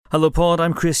Hello Pod,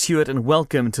 I'm Chris Hewitt and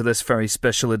welcome to this very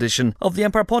special edition of the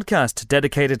Empire Podcast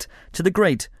dedicated to the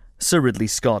great Sir Ridley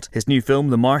Scott. His new film,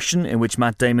 The Martian, in which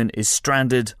Matt Damon is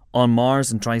stranded on Mars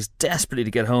and tries desperately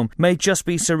to get home, may just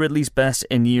be Sir Ridley's best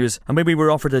in years, and maybe we're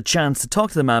offered a chance to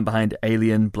talk to the man behind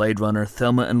Alien, Blade Runner,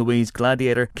 Thelma and Louise,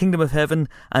 Gladiator, Kingdom of Heaven,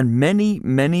 and many,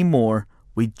 many more.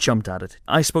 We jumped at it.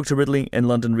 I spoke to Ridley in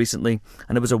London recently,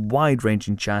 and it was a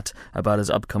wide-ranging chat about his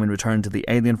upcoming return to the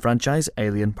Alien franchise,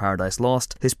 Alien Paradise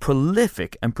Lost, his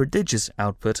prolific and prodigious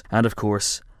output, and of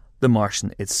course, The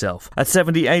Martian itself. At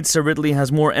 78, Sir Ridley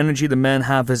has more energy than men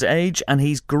have his age, and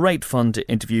he's great fun to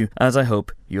interview, as I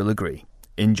hope you'll agree.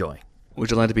 Enjoy. We're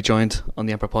delighted to be joined on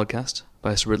the Emperor Podcast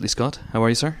by Sir Ridley Scott. How are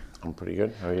you, sir? I'm pretty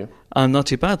good. How are you? I'm not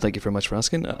too bad, thank you very much for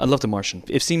asking. I love The Martian.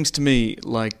 It seems to me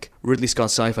like Ridley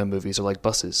Scott sci-fi movies are like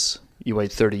buses. You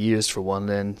wait 30 years for one,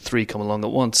 then 3 come along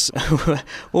at once.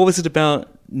 What was it about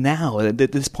now, at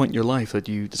this point in your life, that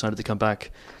you decided to come back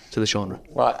to the genre?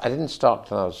 Well, I didn't start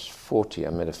till I was 40.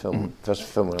 I made a film, first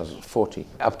film when I was 40.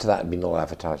 Up to that, it'd been all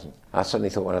advertising. I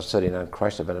suddenly thought when I was 39,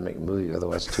 Christ, I better make a movie,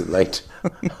 otherwise it's too late.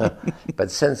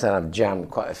 But since then, I've jammed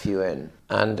quite a few in.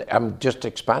 And I'm just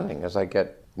expanding. As I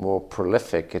get more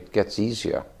prolific, it gets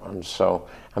easier. And so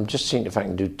I'm just seeing if I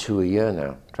can do 2 a year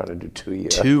now. Trying to do 2 a year.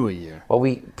 2 a year? Well,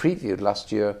 we previewed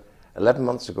last year. 11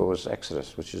 months ago was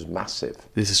Exodus, which is massive.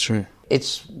 This is true.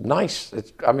 It's nice.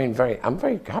 I'm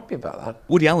very happy about that.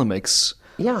 Woody Allen makes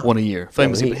one a year,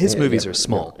 famously, but his movies are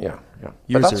small. Yeah.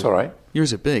 But that's all right.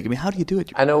 Yours are big. I mean, how do you do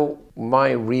it? I know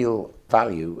my real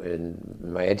value in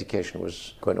my education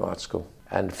was going to art school.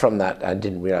 And from that, I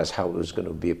didn't realize how it was going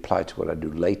to be applied to what I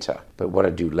do later. But what I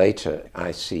do later,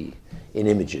 I see in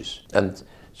images. And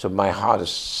so my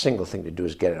hardest single thing to do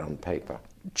is get it on paper.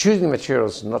 Choosing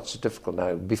materials is not so difficult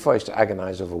now. Before I used to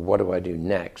agonize over what do I do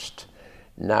next.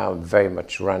 Now I'm very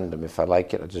much random. If I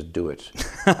like it, I just do it.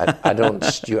 I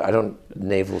don't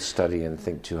navel study and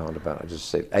think too hard about it. I just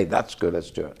say, hey, that's good,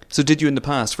 let's do it. So did you in the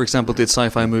past, for example, did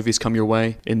sci-fi movies come your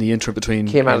way in the interim between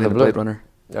Alien and Blade Runner?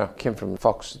 Yeah, came from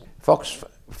Fox. Fox,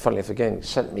 funnily enough, again,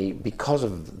 sent me, because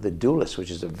of The Duelist,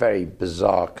 which is a very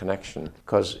bizarre connection,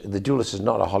 because The Duelist is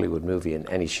not a Hollywood movie in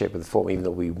any shape or form, even though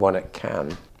we won at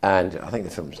Cannes. And I think the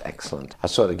film's excellent. I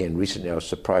saw it again recently. I was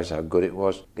surprised how good it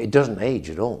was. It doesn't age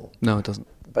at all. No, it doesn't.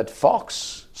 But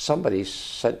Fox, somebody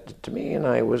sent it to me, and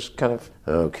I was kind of,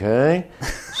 okay.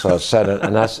 So I said it,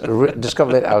 and I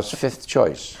discovered that I was 5th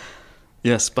choice.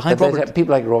 Yes, behind Robert.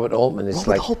 People like Robert Altman. It's Robert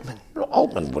like Altman.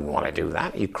 Altman wouldn't want to do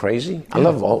that. Are you crazy? Yeah. I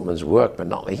love Altman's work, but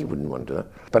not he wouldn't want to do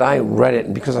that. But I read it,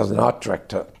 and because I was an art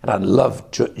director, and I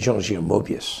loved Jean-Gilles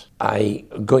Mobius,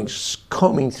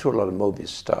 combing through a lot of Mobius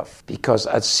stuff because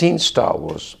I'd seen Star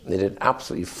Wars. It had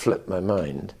absolutely flipped my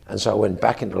mind, and so I went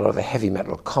back into a lot of the heavy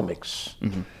metal comics.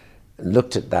 Mm-hmm. And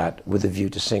looked at that with a view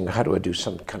to saying, how do I do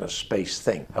some kind of space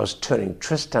thing? I was turning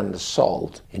Tristan the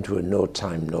Salt into a no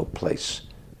time, no place,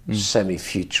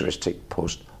 semi-futuristic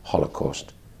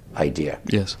post-Holocaust idea,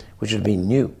 yes, which had been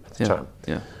new at the time.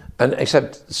 Yeah. And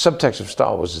except the subtext of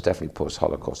Star Wars is definitely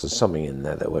post-Holocaust. There's something in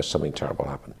there where something terrible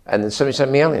happened. And then somebody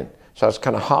sent me Alien. So I was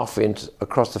kind of halfway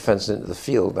across the fence into the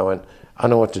field. And I went, I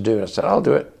know what to do. And I said, I'll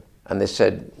do it. And they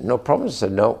said, no problem. I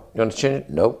said, no. You want to change it?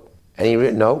 No.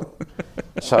 No.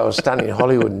 So I was standing in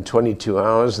Hollywood in 22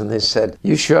 hours, and they said,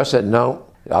 you sure? I said, no.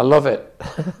 I love it.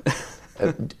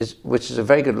 Which is a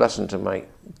very good lesson to my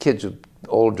kids, who are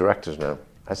all directors now.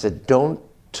 I said, don't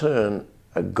turn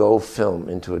a Go film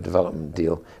into a development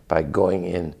deal by going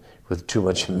in with too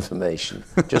much information.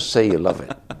 Just say you love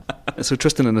it. So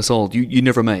Tristan and Isolde, you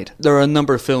never made. There are a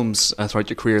number of films throughout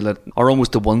your career that are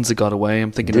almost the ones that got away.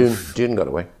 I'm thinking Dune got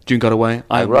away. Dune got away.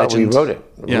 We wrote it.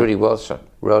 Yeah. Rudy Wilson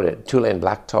wrote it. Tulane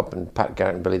Blacktop and Pat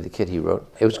Garrett and Billy the Kid, he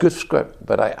wrote. It was a good script,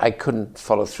 but I couldn't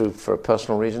follow through for a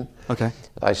personal reason. Okay.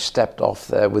 I stepped off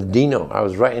there with Dino. I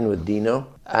was right in with Dino.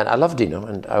 And I love Dino,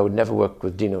 and I would never work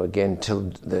with Dino again till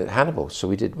the Hannibal. So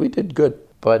we did good.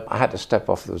 But I had to step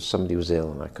off. Somebody was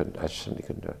ill, and I simply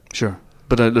couldn't do it. Sure.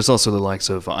 But there's also the likes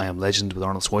of I Am Legend with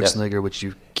Arnold Schwarzenegger, which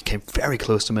you came very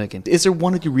close to making. Is there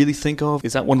one that you really think of?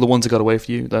 Is that one of the ones that got away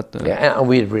for you? Yeah, and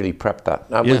we had really prepped that.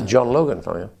 With John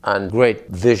Logan, and great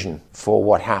vision for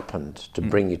what happened to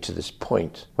bring you to this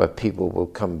point where people will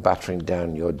come battering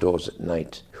down your doors at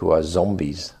night who are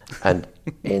zombies. And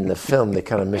in the film, they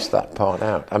kind of missed that part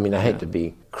out. I mean, I hate to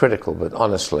be critical, but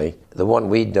honestly, the one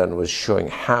we'd done was showing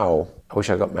how. I wish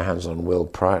I got my hands on Will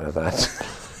prior to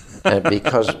that.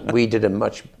 Because we did a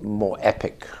much more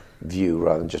epic view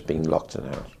rather than just being locked in a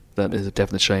house. That is a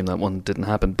definite shame that one didn't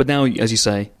happen. But now, as you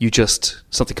say,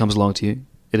 something comes along to you,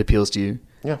 it appeals to you,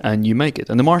 and you make it.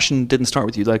 And The Martian didn't start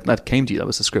with you, like that came to you. That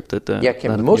was the script that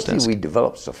mostly we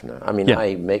develop stuff now. I mean,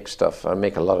 I make stuff. I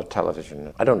make a lot of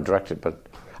television. I don't direct it, but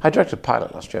I directed a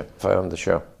pilot last year. I owned the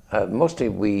show. Mostly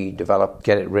we develop,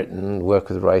 get it written, work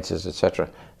with writers, etc.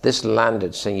 This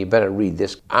landed saying, you better read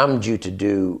this. I'm due to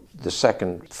do the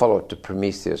second follow-up to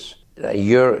Prometheus a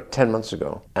year, 10 months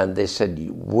ago. And they said,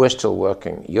 we're still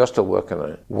working. You're still working on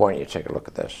it. Why don't you take a look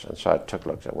at this? And so I took a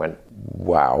look at it and went,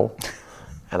 wow.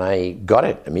 And I got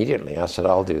it immediately. I said,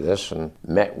 I'll do this, and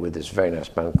met with this very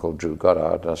nice man called Drew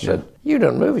Goddard. And I said, you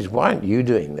don't movies. Why aren't you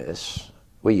doing this?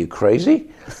 Were you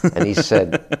crazy? And he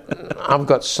said, I've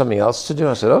got something else to do.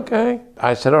 I said, okay.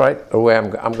 I said, all right, away I'm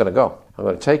going to go. I'm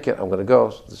going to take it. I'm going to go.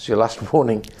 This is your last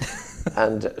warning.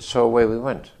 And so away we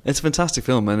went. It's a fantastic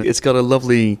film, and it's got a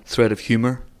lovely thread of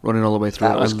humour running all the way through.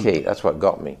 That was key. That's what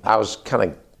got me. I was kind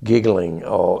of giggling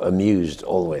or amused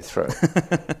all the way through.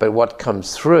 But what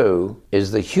comes through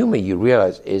is the humour, you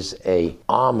realise, is a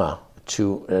armour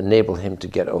to enable him to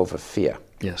get over fear.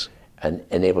 Yes. And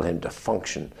enable him to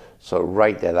function. So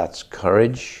right there, that's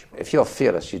courage. If you're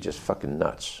fearless, you're just fucking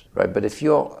nuts, right? But if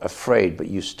you're afraid, but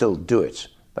you still do it,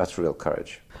 that's real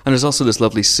courage. And there's also this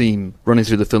lovely scene running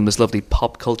through the film, this lovely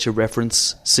pop culture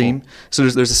reference scene. So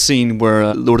there's a scene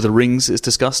where Lord of the Rings is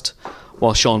discussed,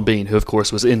 while Sean Bean, who of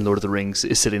course was in Lord of the Rings,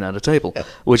 is sitting at a table,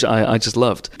 which I just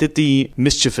loved. Did the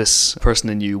mischievous person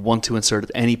in you want to insert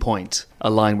at any point a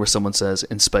line where someone says,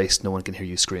 in space, no one can hear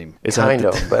you scream? Kind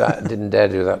of, but I didn't dare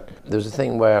do that. There was a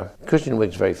thing where Kristen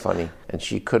Wiig's very funny, and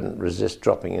she couldn't resist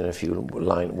dropping in a few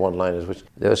one-liners, which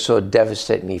they were so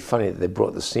devastatingly funny that they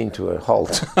brought the scene to a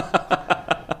halt.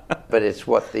 But it's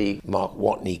what the Mark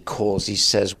Watney calls, he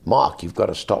says, Mark, you've got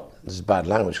to stop. This is bad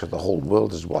language because the whole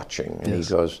world is watching. And he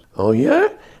goes, oh yeah?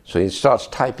 So he starts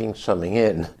typing something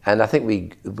in. And I think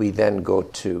we then go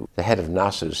to the head of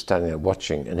NASA who's standing there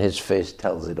watching, and his face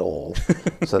tells it all.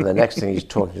 So the next thing he's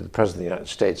talking to the President of the United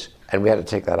States. And we had to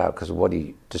take that out because what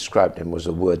he described him was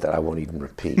a word that I won't even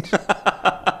repeat.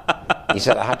 He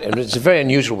said, and it's a very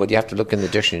unusual word. You have to look in the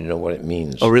dictionary to know what it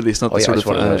means. Oh, really? It's not the sort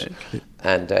of...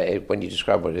 And when you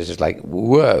describe what it is, it's like,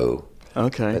 whoa.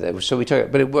 Okay. So we took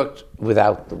it, but it worked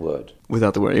without the word.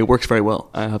 Without the word. It works very well,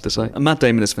 I have to say. And Matt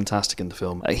Damon is fantastic in the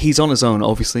film. He's on his own,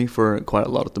 obviously, for quite a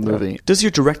lot of the movie. Yeah. Does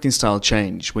your directing style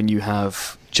change when you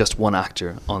have just one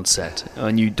actor on set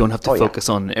and you don't have to focus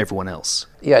on everyone else?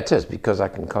 Yeah, it is, because I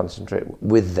can concentrate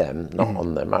with them, not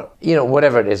on them.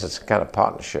 Whatever it is, it's a kind of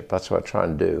partnership. That's what I try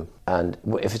and do. And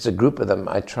if it's a group of them,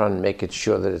 I try and make it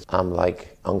sure that I'm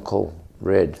like Uncle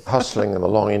Rid, hustling them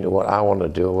along into what I want to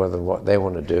do, or what they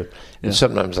want to do. And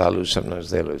sometimes I lose,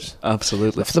 sometimes they lose.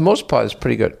 Absolutely. But for the most part, it's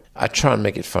pretty good. I try and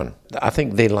make it fun. I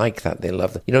think they like that. They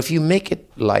love that. If you make it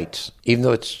light, even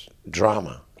though it's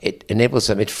drama, it enables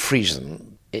them, it frees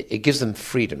them. It gives them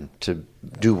freedom to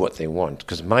do what they want.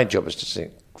 Because my job is to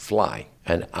sing, fly,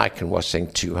 and I can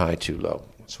sing too high, too low.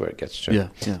 That's where it gets to.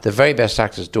 Yeah. The very best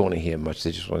actors don't want to hear much.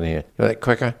 They just want to hear, you want it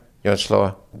quicker? You want it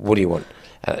slower? What do you want?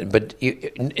 But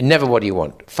never what do you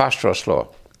want? Faster or slower?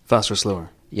 Faster or slower?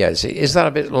 Yeah. Is that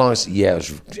a bit long? Yeah, it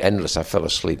was endless. I fell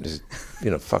asleep.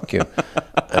 Fuck you.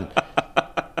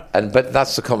 But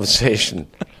that's the conversation.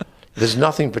 There's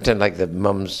nothing pretend like the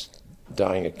mum's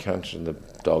dying of cancer and the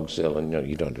dog's ill, and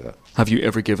you don't do that. Have you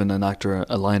ever given an actor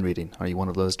a line reading? Are you one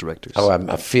of those directors? Oh, I'm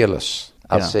fearless.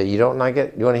 I'll say, you don't like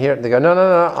it? You want to hear it? And they go, no,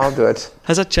 I'll do it.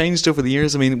 Has that changed over the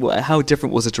years? I mean, how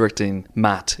different was it directing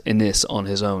Matt in this on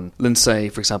his own? Let's say,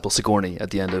 for example, Sigourney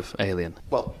at the end of Alien.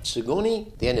 Well,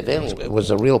 Sigourney, the end of Alien, it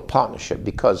was a real partnership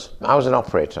because I was an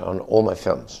operator on all my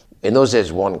films. In those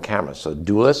days, one camera, so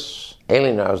duelists.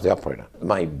 Alien, I was the operator.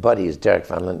 My buddy is Derek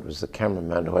Van Lint, was the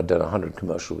cameraman who I'd done 100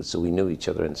 commercials with, so we knew each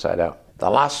other inside out. The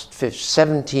last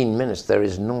 17 minutes, there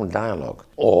is no dialogue.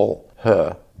 All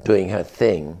her doing her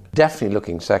thing, definitely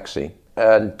looking sexy,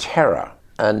 and terror.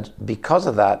 And because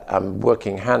of that, I'm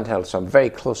working handheld, so I'm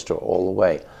very close to her all the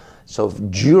way. So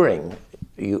during,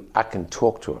 I can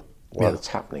talk to her while it's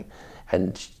happening.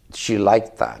 And she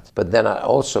liked that. But then I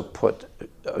also put,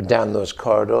 down those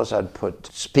corridors, I'd put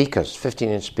speakers,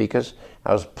 15-inch speakers.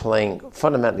 I was playing,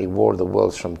 fundamentally, War of the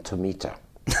Worlds from Tomita.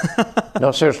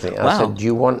 No, seriously. And I said, do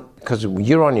you want, because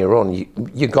you're on your own,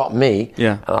 you got me,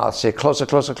 and I'll say, closer,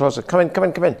 closer, closer, come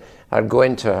in. I'd go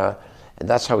into her, and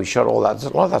that's how we shot all that. A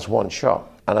lot of that's one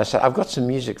shot. And I said, I've got some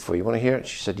music for you. Want to hear it?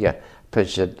 She said, yeah. But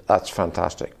she said, that's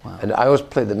fantastic. Wow. And I always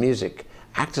play the music.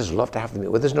 Actors love to have the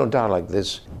music. Well, there's no doubt like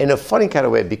this. In a funny kind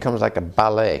of way, it becomes like a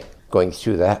ballet going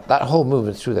through that. That whole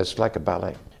movement through that's like a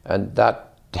ballet. And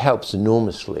that helps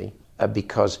enormously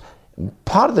because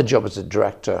part of the job as a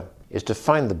director is to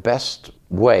find the best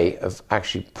way of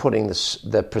actually putting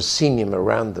the proscenium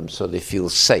around them so they feel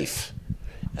safe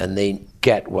and they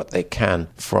get what they can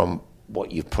from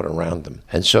what you've put around them.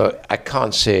 And so I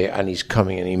can't say, and he's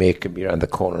coming and he may be around the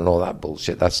corner and all that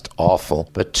bullshit. That's awful.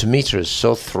 But Tomita is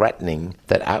so threatening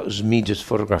that it was me just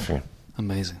photographing him.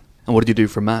 Amazing. And what did you do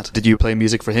for Matt? Did you play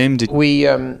music for him? We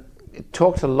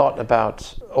talked a lot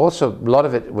about, also a lot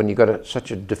of it, when you got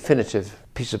such a definitive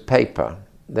piece of paper,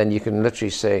 then you can literally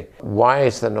say, why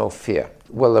is there no fear?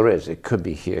 Well, there is. It could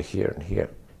be here, here, and here.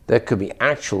 There could be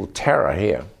actual terror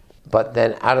here. But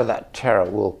then out of that terror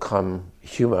will come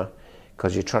humor,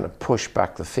 because you're trying to push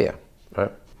back the fear,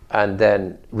 right? And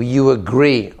then you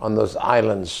agree on those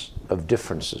islands of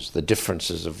differences, the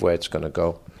differences of where it's going to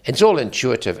go. It's all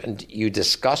intuitive, and you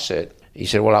discuss it. He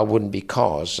said, well, I wouldn't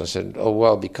because. I said, oh,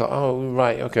 well, because, oh,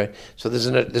 right, okay. So there's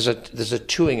a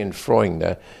toing and froing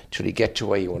there till you get to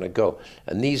where you want to go.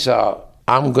 And these are,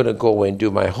 I'm going to go away and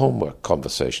do my homework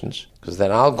conversations, because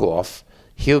then I'll go off,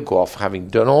 he'll go off, having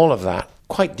done all of that,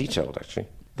 quite detailed, actually.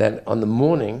 Then on the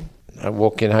morning, I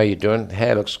walk in, how you doing?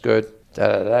 Hair looks good,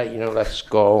 let's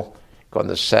go on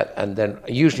the set. And then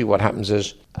usually what happens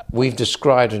is, we've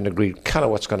described and agreed kind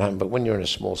of what's going to happen, but when you're in a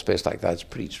small space like that, it's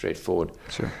pretty straightforward.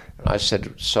 Sure. And I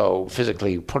said, so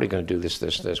physically, you're probably going to do this.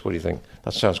 What do you think?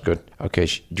 That sounds good. Okay,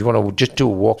 do you want to just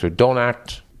do a walkthrough? Don't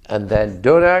act, and then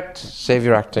don't act, save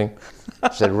your acting. I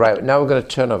said, right, now we're going to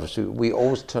turn over. So we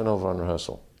always turn over on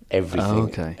rehearsal,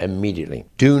 everything, immediately.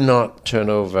 Do not turn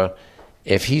over.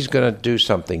 If he's going to do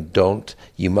something,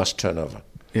 you must turn over.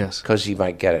 Yes. Because he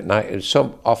might get it. Now,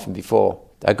 so often before,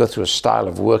 I go through a style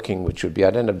of working, which would be,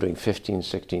 I'd end up doing 15,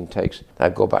 16 takes.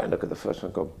 I'd go back and look at the first one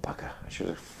and go, bugger, I should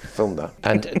have filmed that.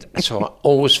 And so I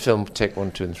always film take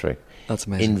 1, 2, and 3. That's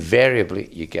amazing. Invariably,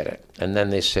 you get it. And then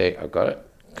they say, I've got it.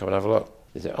 Come and have a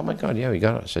look. They say, oh my God, yeah, we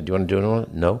got it. I said, do you want to do another one?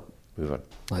 No. Move on.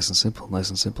 Nice and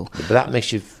simple. But that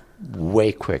makes you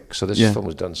way quick. So this film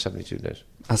was done in 72 days.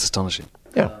 That's astonishing.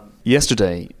 Yeah.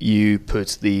 Yesterday, you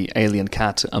put the alien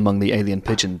cat among the alien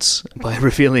pigeons by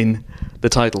revealing the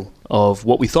title of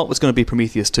what we thought was going to be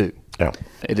Prometheus 2. Yeah.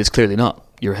 It is clearly not.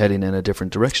 You're heading in a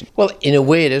different direction. Well, in a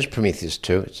way, it is Prometheus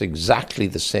 2. It's exactly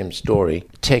the same story,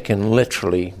 taken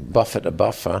literally buffer to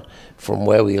buffer from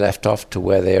where we left off to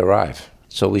where they arrive.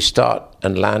 So we start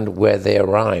and land where they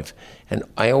arrive. And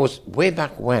I always, way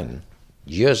back when,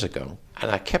 years ago,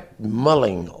 and I kept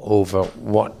mulling over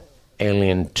what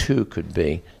Alien 2 could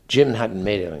be. Jim hadn't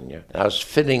made Alien yet. I was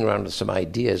fiddling around with some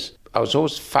ideas. I was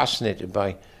always fascinated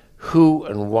by who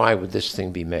and why would this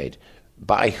thing be made?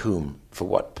 By whom? For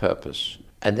what purpose?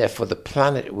 And therefore the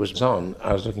planet it was on,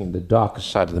 I was looking at the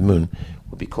darkest side of the moon,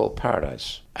 would be called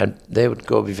Paradise. And they would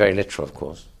be very literal, of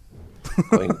course.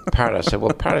 Going Paradise. I said,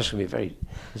 well, Paradise can be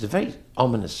it's a very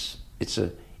ominous,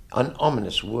 an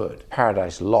ominous word.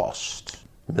 Paradise Lost,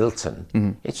 Milton.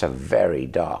 Mm-hmm. It's a very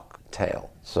dark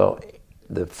tale. So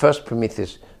the first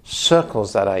Prometheus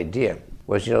circles that idea,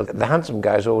 whereas, the handsome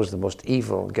guy is always the most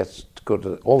evil and gets to go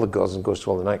to all the girls and goes to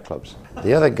all the nightclubs.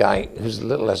 The other guy, who's a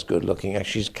little less good looking,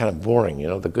 actually is kind of boring,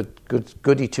 the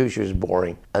goody two-shoes is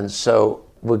boring. And so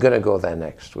we're going to go there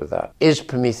next with that. Is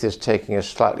Prometheus taking us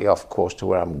slightly off course to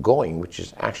where I'm going, which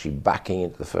is actually backing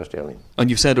into the first Alien? And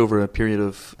you've said over a period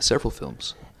of several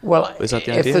films. Well, is that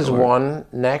the idea, if there's one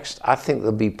next, I think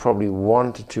there'll be probably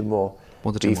 1 to 2 more.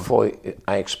 Before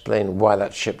I explain why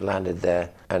that ship landed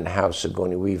there and how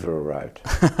Sigourney Weaver arrived.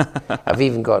 I've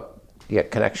even got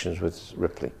connections with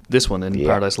Ripley. This one in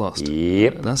Paradise Lost?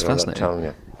 Yep. That's fascinating. I'm telling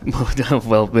you.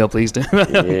 well, please do.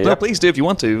 Yep. Well, please do if you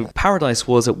want to. Paradise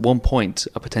was at one point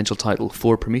a potential title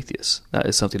for Prometheus. That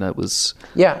is something that was...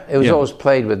 Yeah, it was always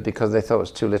played with because they thought it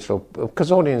was too literal.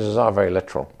 Because audiences are very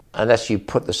literal, unless you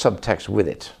put the subtext with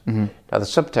it. Mm-hmm. Now, the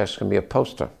subtext can be a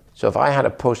poster. So if I had a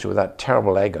poster with that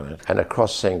terrible egg on it and a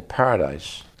cross saying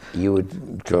Paradise, you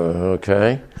would go,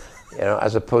 okay.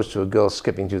 As opposed to a girl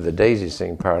skipping through the daisies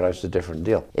saying Paradise is a different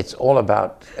deal. It's all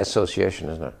about association,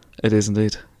 isn't it? It is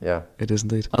indeed. Yeah. It is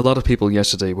indeed. A lot of people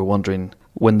yesterday were wondering,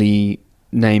 when the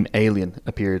name Alien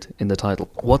appeared in the title,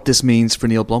 what this means for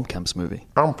Neil Blomkamp's movie.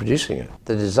 I'm producing it.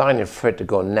 The designer for it to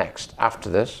go next after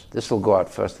this will go out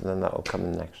first and then that will come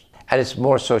in next. And it's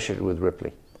more associated with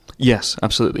Ripley. Yes,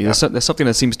 absolutely. Yeah. There's something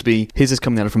that seems to be, his is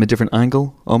coming at it from a different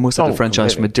angle, almost like the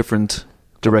franchise from a different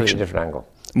direction. Different angle.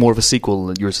 More of a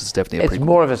sequel, yours is definitely a prequel. It's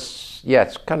more of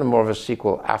it's kind of more of a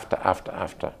sequel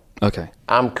after. Okay.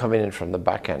 I'm coming in from the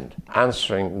back end,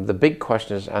 the big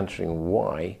question is answering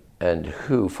why and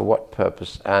who, for what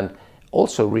purpose, and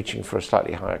also reaching for a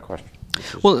slightly higher question.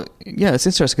 Well, yeah, it's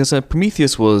interesting because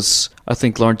Prometheus was, I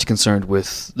think, largely concerned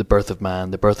with the birth of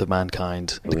man, the birth of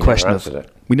mankind, the question of...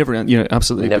 We never,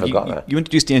 absolutely. We never got that. You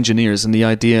introduced the engineers and the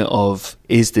idea of,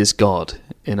 is this God?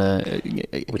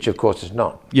 Which of course is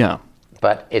not. Yeah.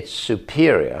 but it's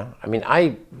superior. I mean,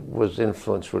 I was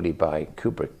influenced really by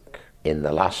Kubrick in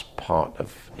the last part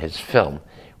of his film,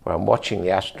 where I'm watching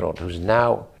the astronaut who's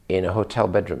now in a hotel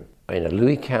bedroom, in a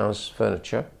Louis XV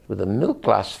furniture, with a milk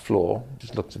glass floor.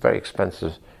 It looks a very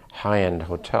expensive, high-end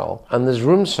hotel. And there's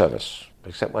room service,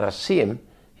 except when I see him,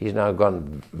 he's now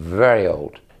gone very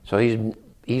old. So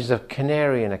he's a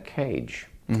canary in a cage,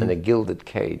 in a gilded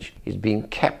cage. He's being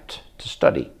kept to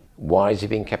study. Why is he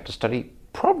being kept to study?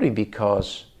 Probably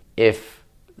because if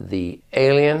the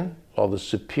alien or the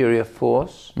superior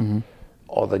force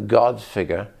or the God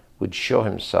figure would show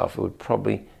himself, it would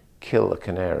probably kill the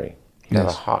canary. He'd have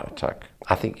a heart attack.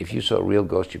 I think if you saw a real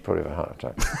ghost, you'd probably have a heart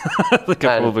attack. I think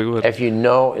I probably would. If you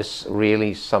know it's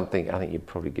really something, I think you'd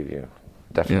probably give you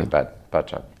definitely bad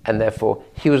time. And therefore,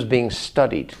 he was being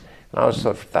studied. And I always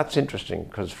thought, that's interesting,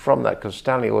 because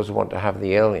Stanley always wanted to have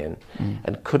the alien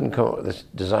and couldn't come up with this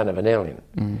design of an alien.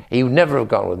 He would never have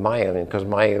gone with my alien, because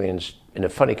my alien's, in a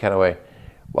funny kind of way,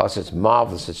 whilst it's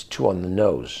marvelous, it's too on the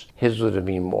nose. His would have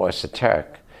been more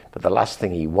esoteric. But the last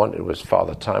thing he wanted was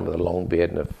Father Time with a long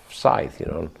beard and a scythe,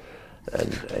 And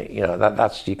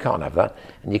that's you can't have that,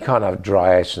 and you can't have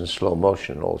dry ice and slow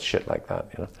motion and all shit like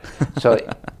that, So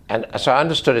I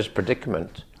understood his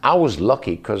predicament. I was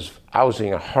lucky because I was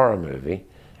doing a horror movie,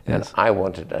 and I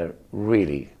wanted a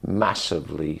really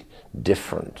massively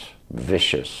different,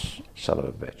 vicious son of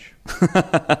a bitch.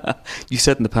 You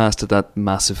said in the past that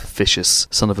massive, vicious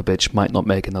son of a bitch might not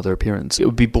make another appearance. It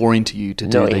would be boring to you to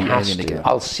do the alien again.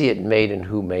 I'll see it made and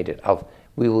who made it.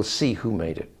 We will see who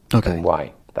made it and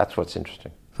why. That's what's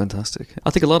interesting. Fantastic. I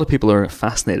think a lot of people are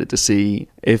fascinated to see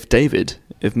if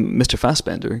Mr.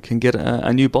 Fassbender can get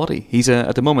a new body.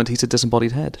 At the moment, he's a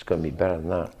disembodied head. It's going to be better than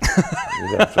that. You're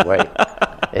going to have to wait.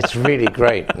 It's really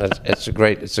great. It's a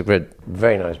great,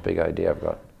 very nice big idea I've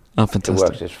got. Oh, fantastic.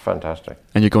 It works. It's fantastic.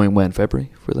 And you're going when?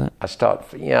 February for that? I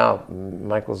start,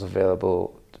 Michael's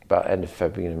available about end of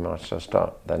February and March, so I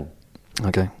start then.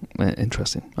 Okay,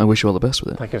 interesting. I wish you all the best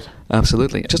with it. Thank you.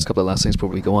 Absolutely. Just a couple of last things before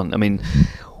we go on. I mean,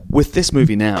 with this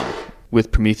movie now,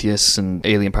 with Prometheus and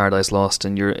Alien Paradise Lost,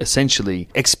 and you're essentially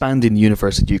expanding the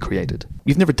universe that you created.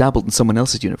 You've never dabbled in someone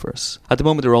else's universe. At the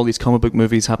moment, there are all these comic book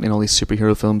movies happening, all these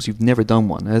superhero films. You've never done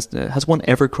one. Has one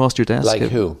ever crossed your desk? Like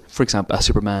who? For example, a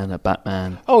Superman, a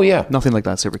Batman. Oh, yeah. Nothing like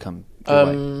that's ever come your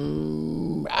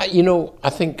way. I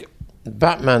think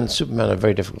Batman, Superman are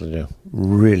very difficult to do.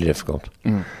 Really difficult.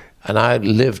 And I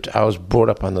was brought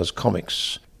up on those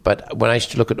comics. But when I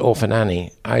used to look at Orphan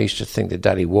Annie, I used to think that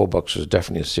Daddy Warbucks was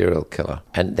definitely a serial killer.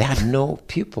 And they had no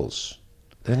pupils.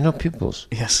 They had no pupils.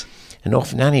 Yes. And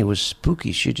Orphan Annie was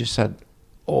spooky. She just had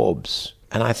orbs.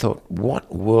 And I thought,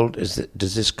 what world does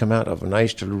this come out of? And I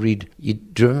used to read, do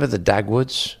you remember the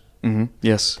Dagwoods? Mm-hmm.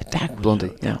 Yes. The Dagwoods. Blondie.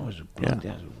 That was Blondie.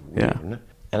 Yeah. That was weird,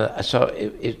 And so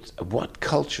what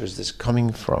culture is this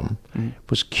coming from?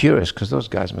 Was curious, because those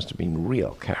guys must have been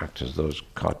real characters, those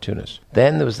cartoonists.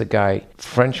 Then there was the guy,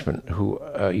 Frenchman, who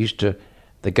used to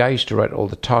write all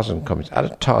the Tarzan comics out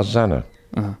of Tarzana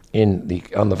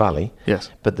on the Valley. Yes.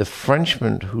 But the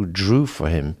Frenchman who drew for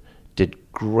him did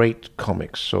great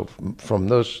comics. So from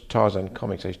those Tarzan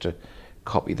comics, I used to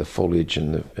copy the foliage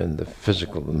and the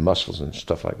physical, the muscles and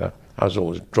stuff like that. I was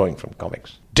always drawing from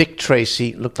comics. Dick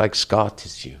Tracy looked like scar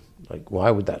tissue. Like,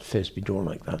 why would that face be drawn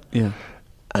like that? Yeah.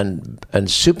 And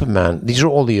Superman, these are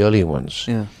all the earlier ones.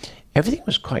 Yeah. Everything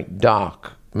was quite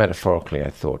dark, metaphorically, I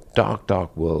thought. Dark,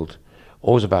 dark world,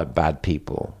 always about bad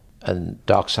people and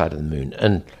dark side of the moon.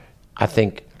 And I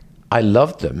think I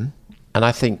loved them, and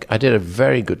I think I did a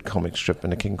very good comic strip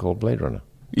in A King Called Blade Runner.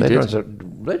 Blade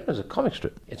Runner's a comic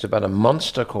strip. It's about a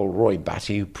monster called Roy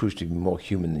Batty, who proves to be more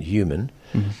human than human,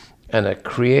 and a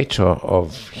creator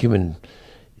of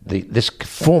this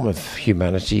form of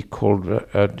humanity called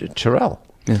Tyrell.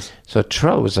 Yes. So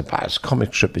Tyrell was about as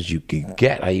comic strip as you could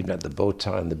get. I even had the bow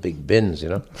tie and the big bins,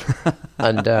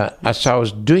 And so I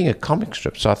was doing a comic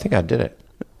strip, so I think I did it.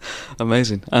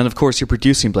 Amazing. And of course, you're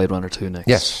producing Blade Runner 2 next.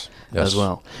 Yes. As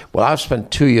well. Well, I've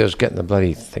spent 2 years getting the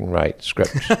bloody thing right,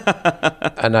 script.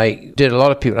 And I did a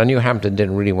lot of people. I knew Hampton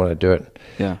didn't really want to do it.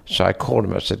 Yeah. So I called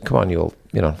him. I said, come on, you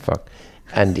fuck.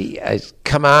 And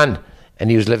come on.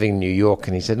 And he was living in New York,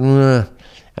 and he said, Ugh.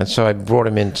 And so I brought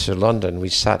him into London. We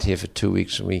sat here for 2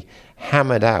 weeks, and we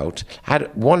hammered out. I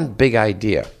had one big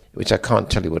idea, which I can't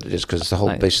tell you what it is because it's the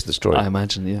whole base of the story. I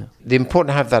imagine, yeah. The important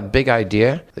to have that big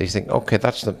idea that you think, okay,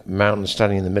 that's the mountain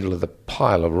standing in the middle of the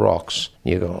pile of rocks.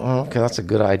 And you go, oh, okay, that's a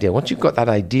good idea. Once you've got that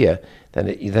idea,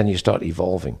 then you start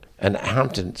evolving. And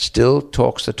Hampton still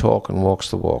talks the talk and walks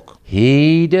the walk.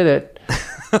 He did it.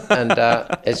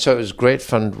 And so it was great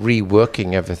fun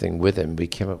reworking everything with him. We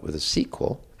came up with a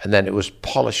sequel. And then it was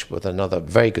polished with another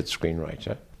very good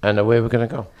screenwriter. And away we're going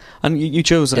to go. And you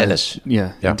chose... Dennis.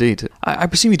 Yeah, indeed. I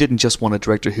presume you didn't just want a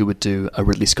director who would do a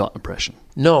Ridley Scott impression.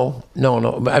 No.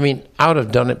 I mean, I would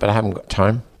have done it, but I haven't got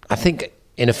time. I think,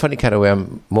 in a funny kind of way,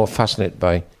 I'm more fascinated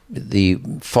by the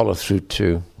follow-through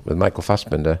too with Michael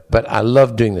Fassbender. But I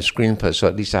love doing the screenplay, so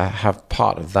at least I have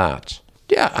part of that.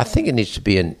 Yeah, I think it needs to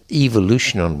be an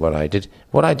evolution on what I did.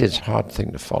 What I did is a hard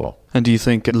thing to follow. And do you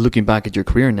think, looking back at your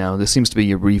career now, there seems to be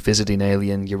you're revisiting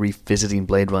Alien, you're revisiting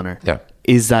Blade Runner. Yeah.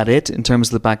 Is that it in terms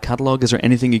of the back catalogue? Is there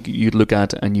anything you'd look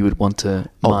at and you would want to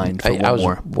mind for one more? I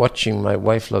was watching, my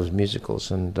wife loves musicals,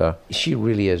 and she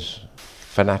really is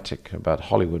fanatic about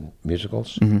Hollywood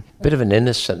musicals. Mm-hmm. Bit of an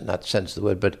innocent in that sense of the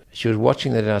word, but she was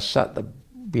watching that, and I sat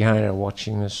behind her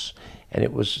watching this, and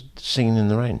it was Singing in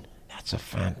the Rain. That's a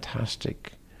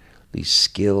fantastically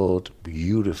skilled,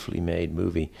 beautifully made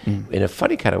movie. In a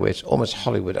funny kind of way, it's almost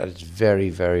Hollywood at its very,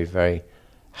 very, very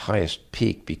highest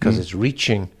peak, because it's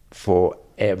reaching for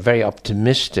a very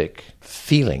optimistic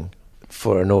feeling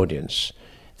for an audience.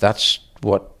 That's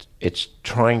what it's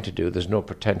trying to do. There's no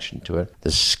pretension to it.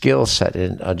 The skill set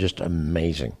in it are just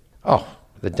amazing. Oh,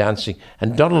 the dancing.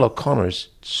 And Donald O'Connor is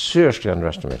seriously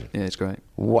underestimated. Yeah, it's great.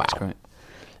 Wow. It's great.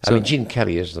 I mean, Gene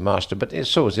Kelly is the master, but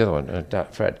so is the other one,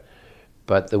 Fred.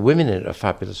 But the women in it are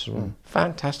fabulous as well.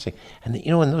 Fantastic. And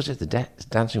in those days, the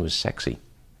dancing was sexy.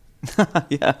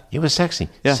 Yeah. It was sexy.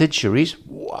 Yeah. Sid Charisse,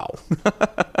 wow.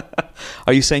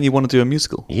 Are you saying you want to do a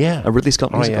musical? Yeah. A Ridley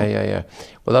Scott musical? Yeah.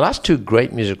 Well, the last two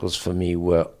great musicals for me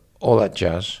were All That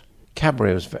Jazz.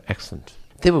 Cabaret was excellent.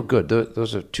 They were good.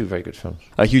 Those are two very good films.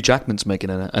 Hugh Jackman's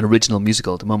making an original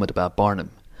musical at the moment about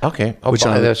Barnum. Okay. Which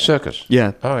the circus.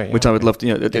 Yeah. Oh, yeah. Which I would love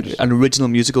to. An original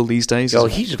musical these days. Oh,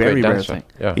 he's a very rare thing.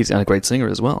 Yeah. He's a great singer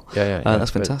as well. Yeah. That's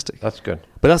fantastic. That's good.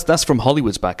 But that's from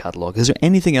Hollywood's back catalogue. Is there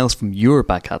anything else from your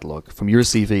back catalogue, from your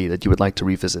CV, that you would like to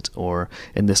revisit, or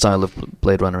in the style of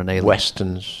Blade Runner and Alien?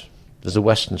 Westerns. There's a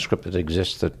Western script that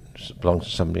exists that belongs to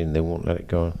somebody and they won't let it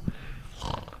go.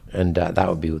 And that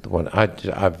would be the one.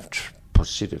 I've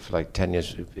pursued it for like 10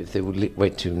 years. If they would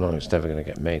wait too long, it's never going to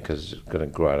get made because it's going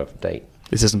to grow out of date.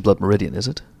 This isn't Blood Meridian, is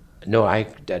it? No, I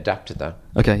adapted that.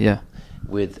 Okay, yeah.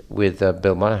 With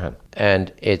Bill Monahan.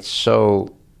 And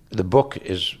the book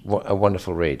is a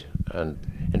wonderful read. And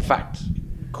in fact,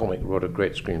 Cormac wrote a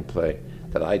great screenplay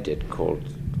that I did called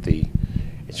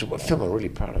it's a film I'm really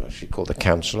proud of, actually, called The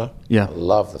Counselor. Yeah. I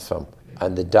love the film.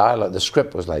 And the dialogue, the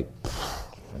script was like,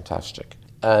 fantastic.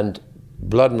 And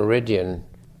Blood Meridian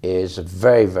is a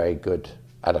very, very good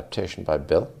adaptation by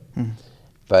Bill. Mm.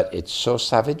 But it's so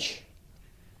savage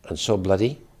and so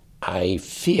bloody, I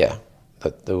fear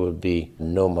that there will be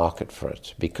no market for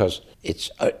it because it's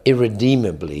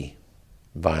irredeemably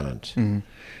violent. Mm.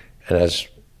 And as,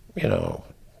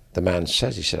 the man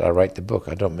says, he said, I write the book,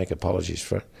 I don't make apologies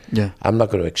for it. Yeah. I'm not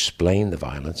going to explain the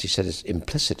violence. He said it's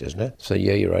implicit, isn't it? So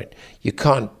yeah, you're right. You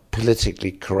can't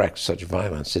politically correct such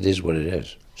violence. It is what it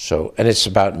is. So, and it's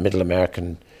about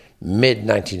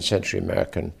mid-19th century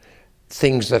American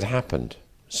things that happened.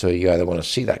 So you either want to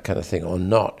see that kind of thing or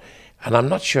not. And I'm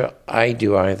not sure I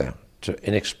do either.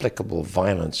 Inexplicable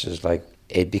violence is like,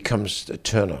 it becomes a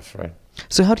turn-off, right?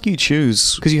 So how do you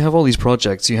choose? Because you have all these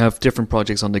projects, you have different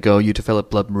projects on the go, you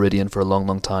developed Blood Meridian for a long,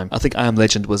 long time. I think I Am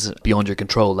Legend was beyond your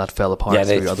control, that fell apart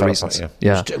for other reasons. Apart,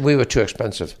 yeah. We were too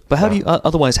expensive. But how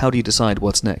do you decide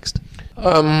what's next?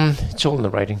 It's all in the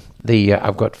writing.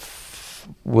 I've got,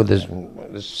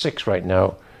 there's 6 right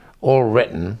now, all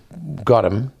written, got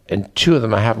them, and 2 of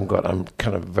them I haven't got. I'm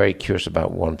kind of very curious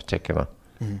about one particular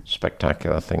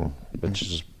spectacular thing, which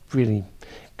is really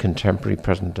contemporary,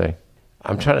 present day.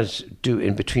 I'm trying to do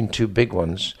in between 2 big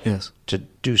ones to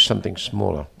do something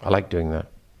smaller. I like doing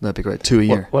that. That'd be great. 2 a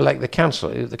year. Well, like the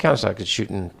council I could shoot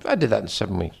I did that in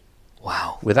 7 weeks.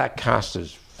 Wow. With that cast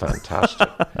is fantastic.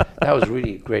 That was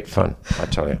really great fun, I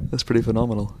tell you. That's pretty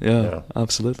phenomenal. Yeah,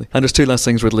 absolutely. And there's 2 last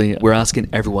things, Ridley. We're asking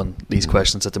everyone these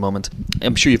questions at the moment.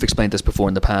 I'm sure you've explained this before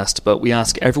in the past, but we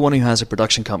ask everyone who has a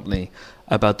production company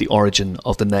about the origin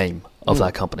of the name of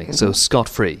that company. Mm-hmm. So Scott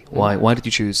Free. Why did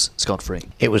you choose Scott Free?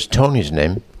 It was Tony's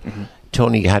name. Mm-hmm.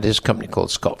 Tony had his company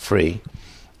called Scott Free,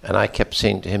 and I kept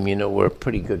saying to him, we're a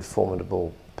pretty good,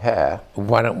 formidable pair.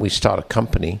 Why don't we start a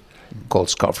company called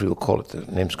Scott Free? We'll call it the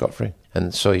name Scott Free.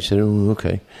 And so he said, oh,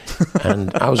 okay.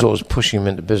 And I was always pushing him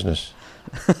into business.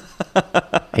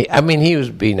 He was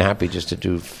being happy just to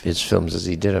do his films as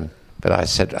he did them. But I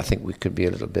said, I think we could be a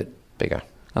little bit bigger.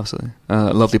 Absolutely.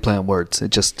 Lovely play on words.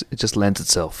 It just lends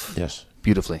itself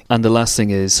beautifully. And the last thing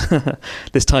is,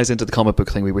 this ties into the comic book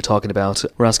thing we were talking about.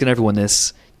 We're asking everyone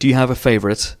this. Do you have a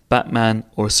favourite, Batman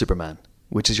or Superman?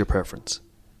 Which is your preference?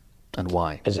 And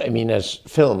why? As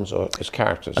films or as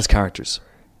characters? As characters.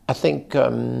 I think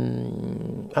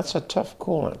that's a tough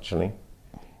call, actually.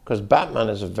 Because Batman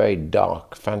is a very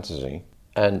dark fantasy.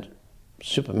 And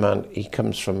Superman, he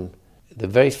comes from the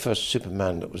very first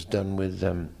Superman that was done with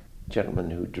a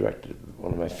gentleman who directed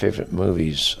one of my favourite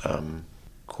movies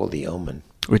called The Omen.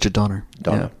 Richard Donner.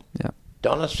 Donner. Yeah.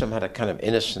 Donner's film had a kind of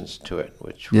innocence to it,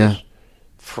 which was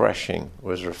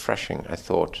refreshing, I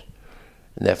thought.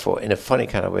 And therefore, in a funny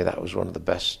kind of way, that was one of the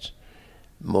best,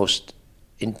 most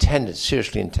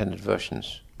seriously intended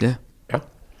versions. Yeah.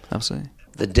 Absolutely.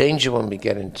 The danger when we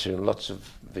get into lots of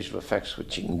visual effects,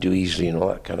 which you can do easily and all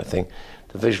that kind of thing,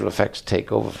 the visual effects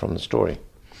take over from the story.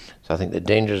 So I think the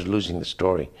danger is losing the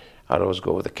story. I'd always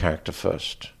go with the character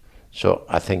first. So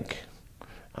I think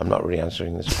I'm not really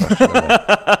answering this question.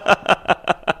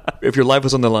 If your life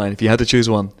was on the line, if you had to choose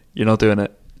one, you're not doing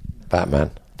it.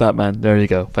 Batman. There you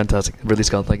go. Fantastic. Ridley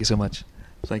Scott, thank you so much.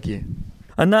 Thank you.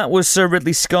 And that was Sir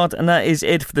Ridley Scott, and that is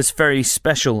it for this very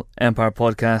special Empire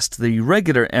podcast. The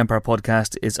regular Empire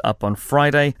podcast is up on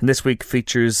Friday, and this week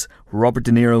features Robert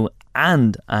De Niro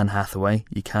and Anne Hathaway.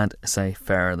 You can't say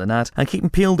fairer than that. And keep them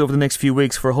peeled over the next few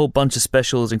weeks for a whole bunch of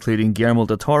specials, including Guillermo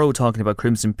del Toro talking about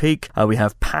Crimson Peak. We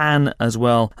have Pan as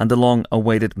well, and the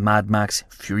long-awaited Mad Max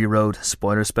Fury Road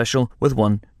spoiler special with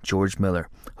one George Miller.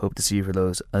 Hope to see you for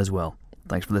those as well.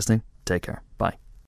 Thanks for listening. Take care.